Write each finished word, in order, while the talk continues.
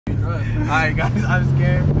Alright guys, I'm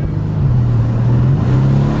scared.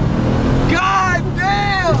 God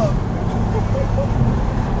damn!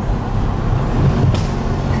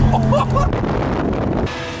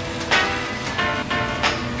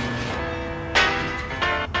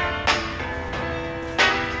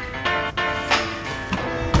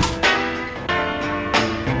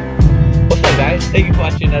 What's up guys? Thank you for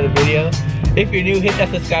watching another video. If you're new, hit that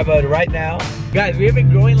subscribe button right now. Guys, we have been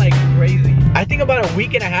growing like crazy. I think about a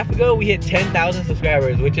week and a half ago, we hit 10,000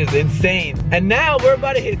 subscribers, which is insane. And now we're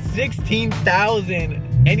about to hit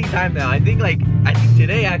 16,000 anytime now. I think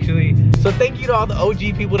today actually. So thank you to all the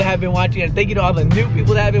OG people that have been watching, and thank you to all the new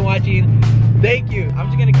people that have been watching. Thank you. I'm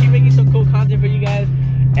just gonna keep making some cool content for you guys,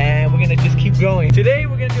 and we're gonna just keep growing. Today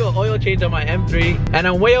we're gonna do an oil change on my M3, and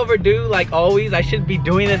I'm way overdue like always. I should be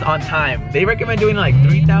doing this on time. They recommend doing like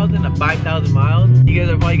 3,000 to 5,000 miles. You guys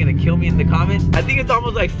are probably gonna kill me in the comments. I think it's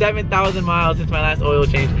almost like 7,000 miles since my last oil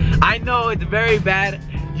change. I know it's very bad.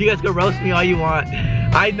 You guys can roast me all you want.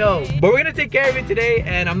 I know, but we're gonna take care of it today,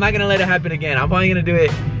 and I'm not gonna let it happen again. I'm probably gonna do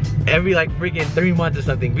it every like freaking 3 months or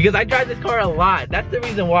something, because I drive this car a lot. That's the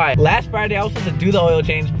reason why. Last Friday I was supposed to do the oil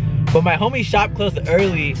change, but my homie shop closed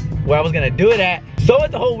early where I was gonna do it at. So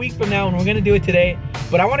it's a whole week from now, and we're gonna do it today.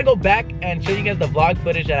 But I wanna go back and show you guys the vlog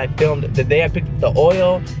footage that I filmed the day I picked up the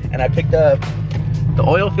oil, and I picked up the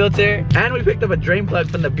oil filter, and we picked up a drain plug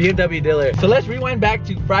from the BMW dealer. So let's rewind back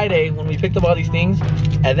to Friday when we picked up all these things,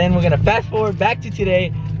 and then we're gonna fast forward back to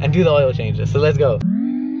today and do the oil changes. So let's go.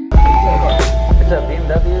 It's a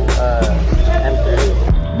BMW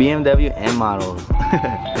M3. BMW M models.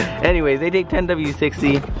 Anyways, they take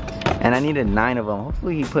 10W60, and I needed 9 of them.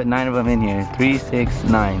 Hopefully he put 9 of them in here. 3, 6,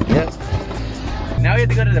 9. Yep. Now we have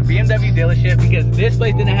to go to the BMW dealership because this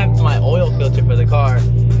place didn't have my oil filter for the car.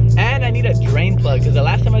 And I need a drain plug because the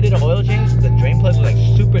last time I did an oil change, the drain plug was like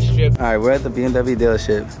super stripped. Alright, we're at the BMW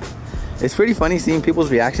dealership. It's pretty funny seeing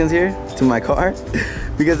people's reactions here to my car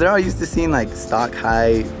because they're all used to seeing like stock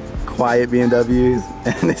high, quiet BMWs,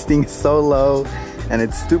 and this thing is so low and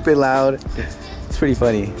it's stupid loud. It's pretty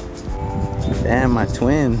funny. Damn, my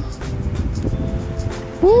twin.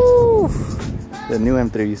 Woo! The new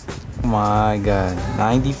M3s. Oh my god,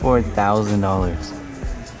 $94,000.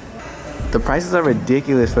 The prices are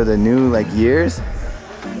ridiculous for the new like years.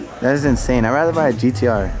 That is insane. I'd rather buy a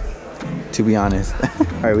GTR, to be honest.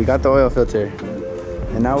 All right, we got the oil filter,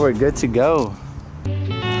 and now we're good to go.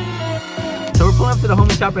 So we're pulling up to the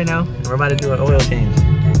homie shop right now, and we're about to do an oil change.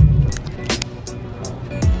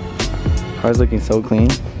 Car's looking so clean.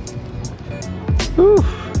 Whew.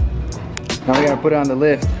 Now we gotta put it on the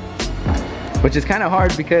lift, which is kind of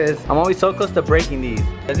hard because I'm always so close to breaking these.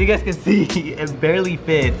 As you guys can see, it barely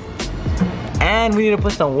fits. And we need to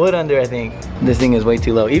put some wood under, I think. This thing is way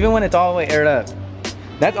too low, even when it's all the way aired up.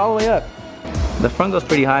 That's all the way up. The front goes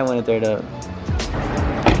pretty high when it's aired up.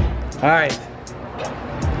 All right,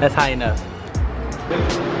 that's high enough.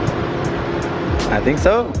 I think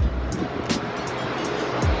so.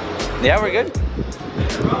 Yeah, we're good.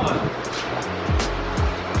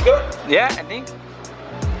 Good. Yeah, I think.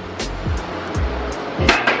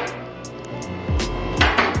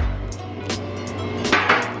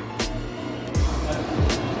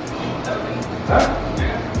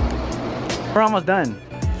 We're almost done.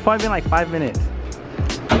 It's probably been like 5 minutes.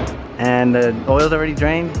 And the oil's already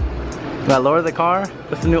drained. We gotta lower the car,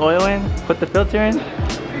 put some new oil in, put the filter in,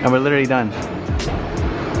 and we're literally done.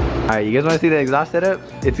 Alright, you guys wanna see the exhaust setup?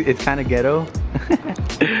 It's kinda ghetto.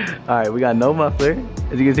 Alright, we got no muffler.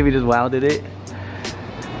 As you can see, we just welded it.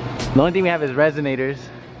 The only thing we have is resonators.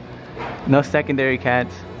 No secondary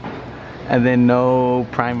cats. And then no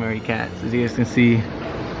primary cats, as you guys can see.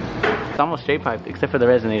 It's almost straight piped, except for the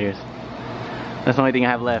resonators. That's the only thing I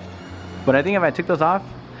have left. But I think if I took those off,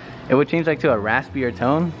 it would change like to a raspier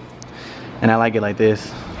tone. And I like it like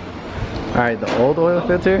this. Alright, the old oil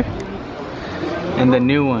filter and the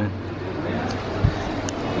new one.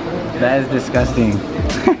 That is disgusting.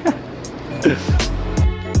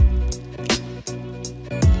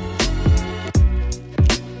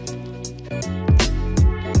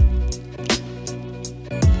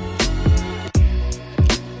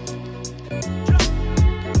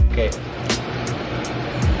 Okay.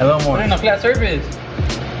 A little more. Put in a flat surface.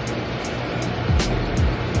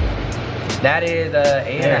 That is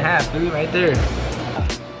 8.5, dude, right there.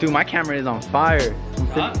 Dude, my camera is on fire.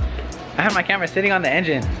 Huh? I have my camera sitting on the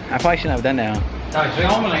engine. I probably shouldn't have done that.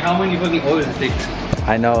 Show me like how many fucking oil it takes.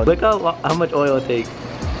 I know. Look how much oil it takes.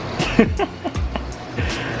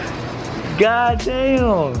 God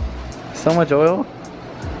damn. So much oil.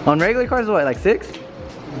 On regular cars, what, like 6?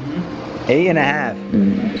 8.5.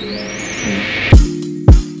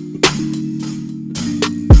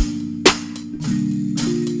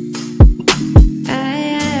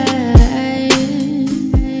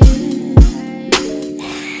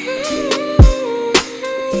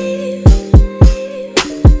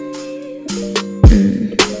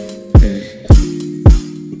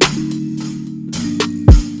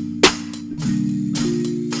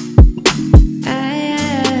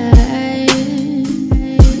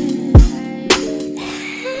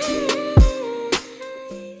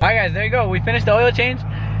 oil change.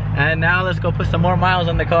 And now let's go put some more miles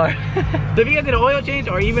on the car. So if you guys need an oil change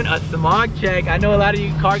or even a smog check, I know a lot of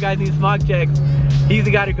you car guys need smog checks. He's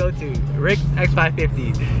the guy to go to. Rick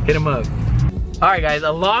X550, hit him up. All right guys,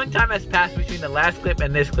 a long time has passed between the last clip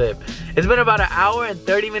and this clip. It's been about an hour and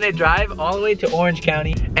 30-minute drive all the way to Orange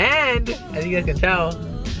County. And as you guys can tell,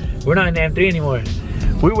 we're not in the M3 anymore.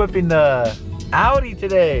 We're whipping the Audi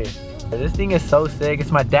today. This thing is so sick.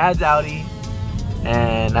 It's my dad's Audi.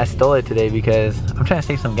 And I stole it today because I'm trying to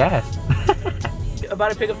save some gas.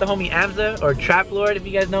 About to pick up the homie Amza, or Trap Lord if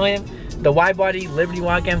you guys know him. The wide-body Liberty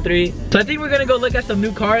Walk M3. So I think we're gonna go look at some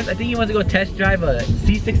new cars. I think he wants to go test drive a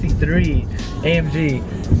C63 AMG.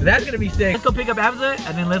 So that's gonna be sick. Let's go pick up Amza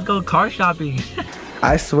and then let's go car shopping.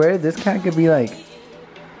 I swear this cat could be like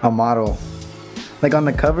a model. Like on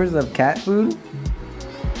the covers of cat food.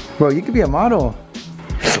 Bro, you could be a model.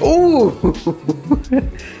 Oh,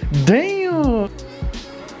 damn.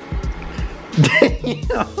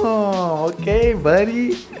 Damn. Okay,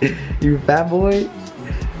 buddy. You fat boy.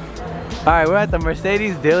 All right, we're at the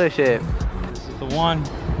Mercedes dealership. This is the one.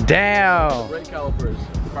 Damn. Brake calipers.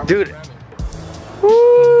 Dude.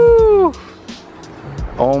 Woo.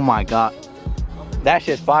 Oh my God. That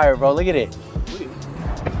shit's fire, bro. Look at it.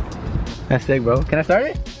 That's sick, bro. Can I start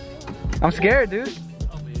it? I'm scared, dude.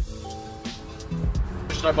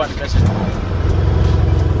 Start button message.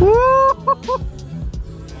 Woo.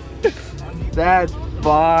 That's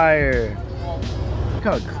fire. Look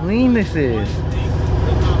how clean this is.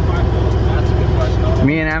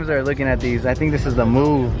 Me and Amza are looking at these. I think this is the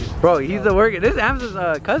move. Bro, he's the worker. This is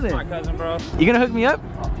Amza's cousin. My cousin, bro. You gonna hook me up?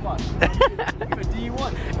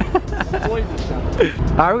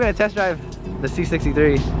 Alright, we're gonna test drive the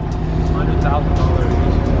C63.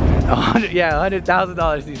 $100,000. Yeah,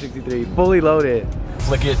 $100,000 C63, fully loaded.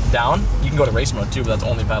 Flick it down. You can go to race mode too, but that's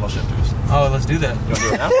only paddle shifters. Oh, let's do that. You want to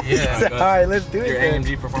do it now? Yeah. Alright, let's do Your it.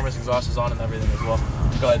 AMG performance exhaust is on and everything as well.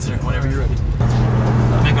 Go ahead, sir. Whenever you're ready.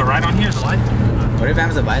 I think go right on here. The light. What if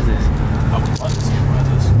Amza buys this? I would love to see you buy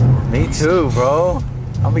this. Me too, bro.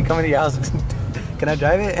 I'll be coming to your house. Can I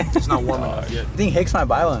drive it? It's not warm enough yet. I think Hicks might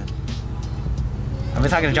buy one. I've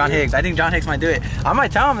been talking to John Hicks. I think John Hicks might do it. I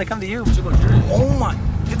might tell him to come to you. Oh my,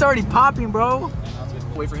 it's already popping, bro.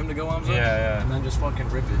 Wait for him to go on, Yeah, yeah. and then just fucking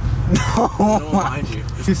rip it. No, No one behind you.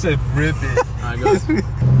 He said rip it. Alright, go.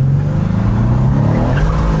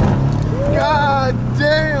 God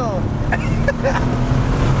damn.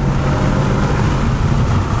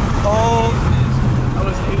 Oh, I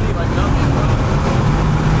was hating like nothing, bro.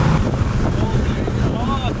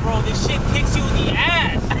 Oh, bro, this shit kicks you in the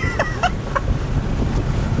ass.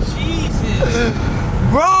 Jesus.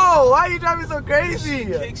 bro, why are you driving so crazy?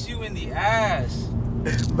 Kicks you in the ass.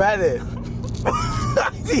 Brother. Why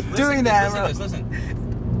is he doing that, bro? Listen.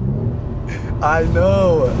 I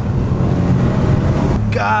know.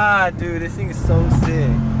 God, dude, this thing is so sick.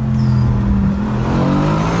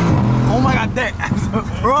 Oh my God, there,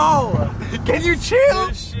 bro, can you chill?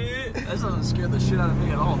 Good shit. That doesn't scare the shit out of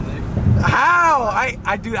me at all, Nick. How?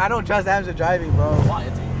 Dude, I don't trust Amza driving, bro. Why?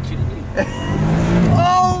 It's kidding me.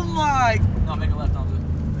 Oh my. No, make a left onto it.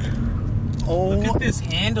 Oh. Look at this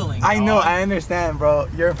handling. I know, dog. I understand, bro.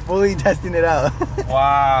 You're fully testing it out.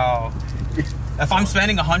 Wow. If I'm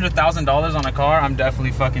spending $100,000 on a car, I'm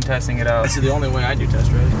definitely fucking testing it out. This is the only way I do test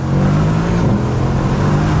drive.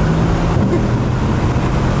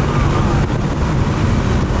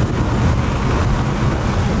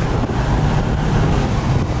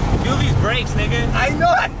 Feel these brakes, nigga. I know.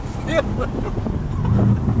 I feel.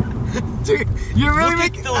 Dude, you really Look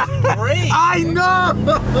making at those brakes. I know.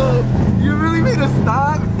 You really made us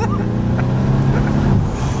stop,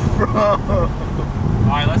 bro.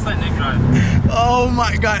 Alright, let's let Nick drive. Oh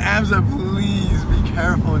my God, Amza, please be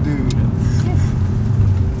careful, dude.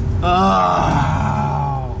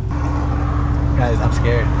 Oh. Guys, I'm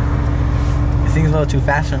scared. This thing's a little too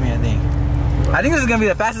fast for me, I think. I think this is gonna be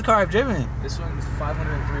the fastest car I've driven. This one's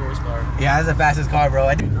 503 horsepower. Yeah, that's the fastest car, bro.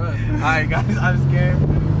 I did. Alright, guys, I'm scared.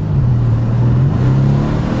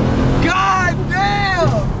 God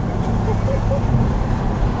damn!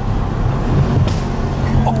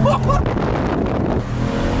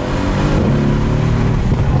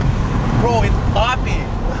 Bro, it's popping.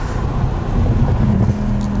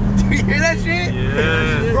 Do you hear that shit?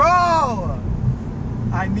 Yeah. Bro!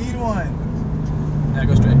 I need one. Yeah,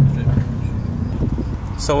 go straight.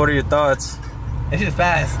 So what are your thoughts? This is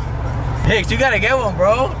fast. Hicks, you gotta get one,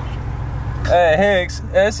 bro. Hey, Hicks.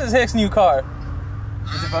 This is Hicks' new car.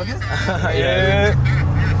 Is it focused? Yeah.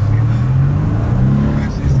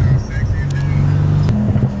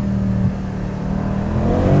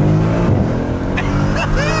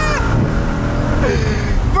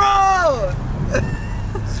 Bro!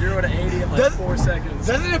 Like 4 seconds.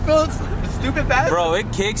 Doesn't it feel stupid fast? Bro,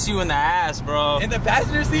 it kicks you in the ass, bro. In the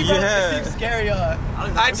passenger seat, bro? Yeah. It seems scary,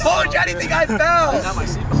 I told you I didn't think I fell. I got my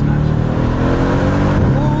seat smashed.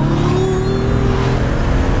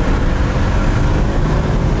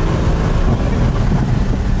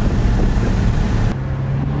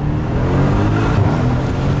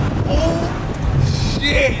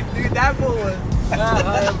 Shit, dude, that fool was.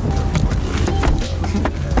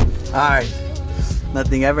 Alright,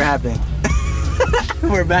 nothing ever happened.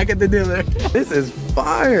 We're back at the dealer. This is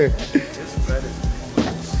fire.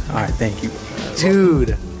 Alright, thank you.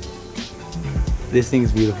 Dude, this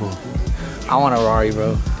thing's beautiful. I want a Rari,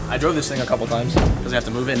 bro. I drove this thing a couple times because you have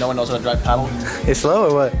to move it and no one knows how to drive paddle. It's slow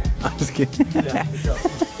or what? I'm just kidding. Yeah, for sure.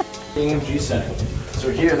 AMG Center. So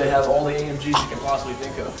here they have all the AMGs you can possibly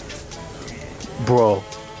think of. Bro.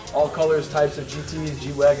 All colors, types of GTs,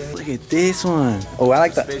 G-Wagons. Look at this one. Oh, I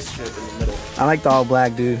like the Spaceship in the middle. I like the all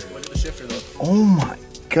black, dude. Look at the shifter though. Oh my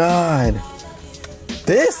god.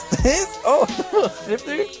 This? Oh,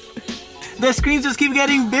 shifter? The screens just keep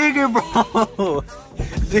getting bigger, bro.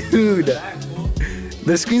 Dude.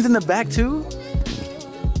 The screen's in the back too?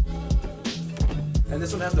 And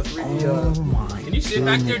this one has the 3D. Oh my. Can you sit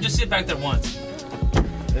back there? Just sit back there once.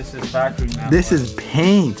 This is factory now. This is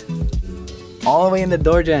paint. All the way in the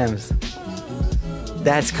door jambs.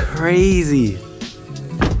 That's crazy.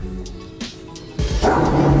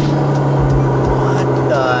 What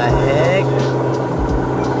the heck?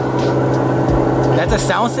 That's a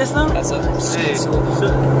sound system? That's a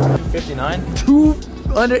 59.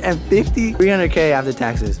 250? 300K after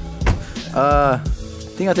taxes. I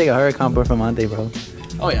think I'll take a Huracan Performante, bro.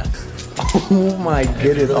 Oh yeah. Oh my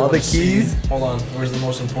goodness, all the keys. Hold on, where's the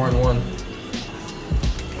most important one?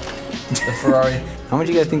 The Ferrari. How much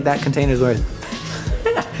do you guys think that container's worth?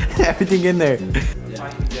 Everything in there. If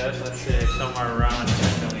I can guess, let's say somewhere around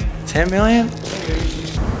 10 million. 10 million?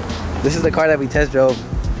 This is the car that we test drove.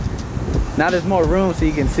 Now there's more room so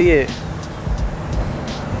you can see it.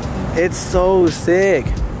 It's so sick.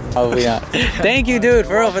 Oh yeah. Thank you, dude,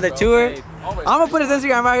 for real, for the tour. I'm gonna put his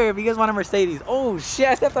Instagram right here if you guys want a Mercedes. Oh shit,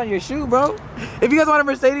 I stepped on your shoe, bro. If you guys want a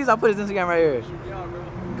Mercedes, I'll put his Instagram right here.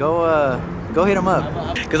 Go hit him up.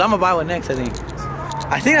 Cause I'm gonna buy one next, I think.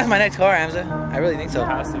 I think that's my next car, Hamza. I really think so. It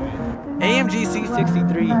has to be. AMG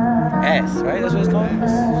C63S, right? That's what it's called?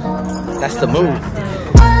 That's the move.